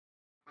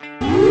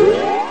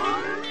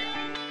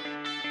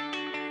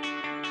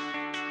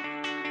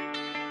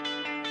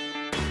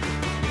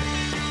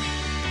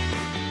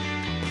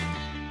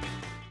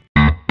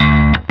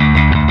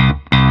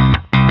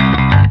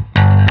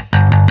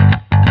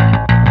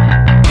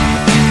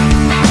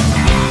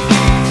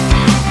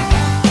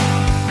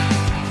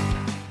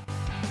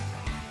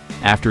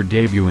After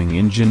debuting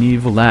in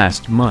Geneva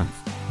last month,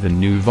 the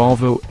new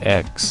Volvo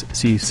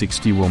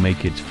XC60 will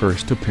make its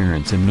first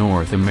appearance in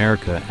North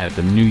America at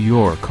the New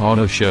York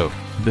Auto Show.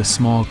 The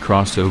small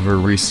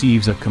crossover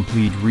receives a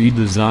complete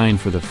redesign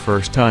for the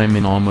first time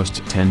in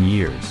almost 10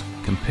 years,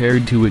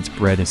 compared to its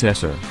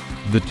predecessor.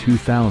 The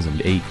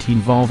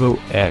 2018 Volvo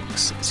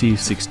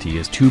XC60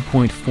 is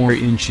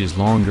 2.4 inches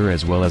longer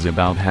as well as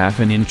about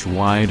half an inch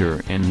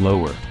wider and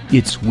lower.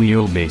 Its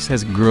wheelbase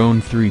has grown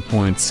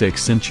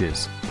 3.6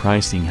 inches.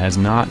 Pricing has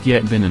not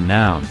yet been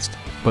announced,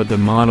 but the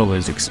model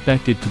is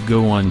expected to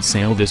go on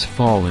sale this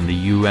fall in the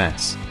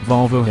US.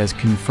 Volvo has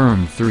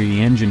confirmed 3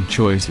 engine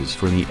choices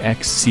for the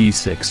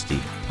XC60.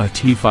 A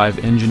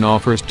T5 engine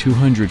offers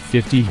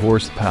 250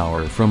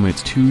 horsepower from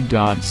its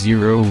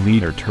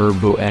 2.0-liter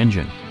turbo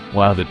engine,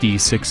 while the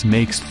T6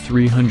 makes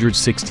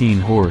 316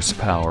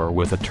 horsepower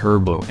with a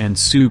turbo and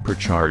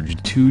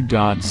supercharged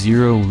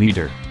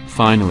 2.0-liter.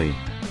 Finally,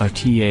 a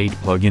T8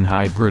 plug-in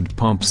hybrid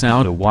pumps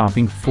out a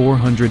whopping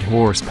 400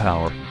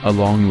 horsepower.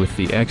 Along with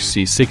the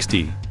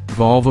XC60,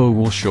 Volvo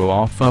will show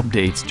off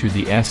updates to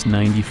the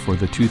S90 for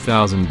the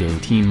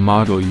 2018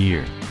 model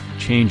year.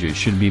 Changes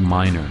should be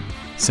minor,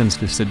 since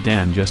the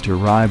sedan just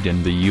arrived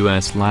in the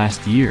US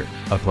last year.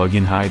 A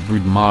plug-in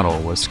hybrid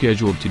model was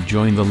scheduled to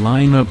join the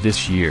lineup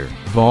this year.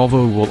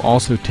 Volvo will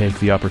also take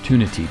the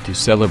opportunity to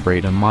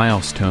celebrate a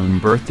milestone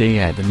birthday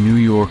at the New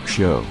York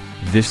show.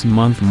 This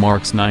month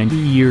marks 90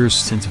 years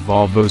since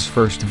Volvo's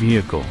first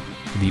vehicle,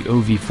 the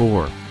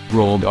OV4,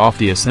 rolled off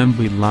the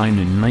assembly line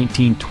in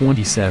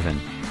 1927.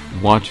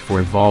 Watch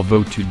for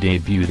Volvo to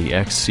debut the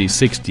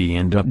XC60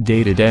 and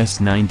updated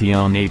S90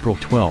 on April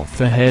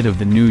 12 ahead of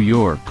the New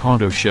York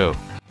Auto Show.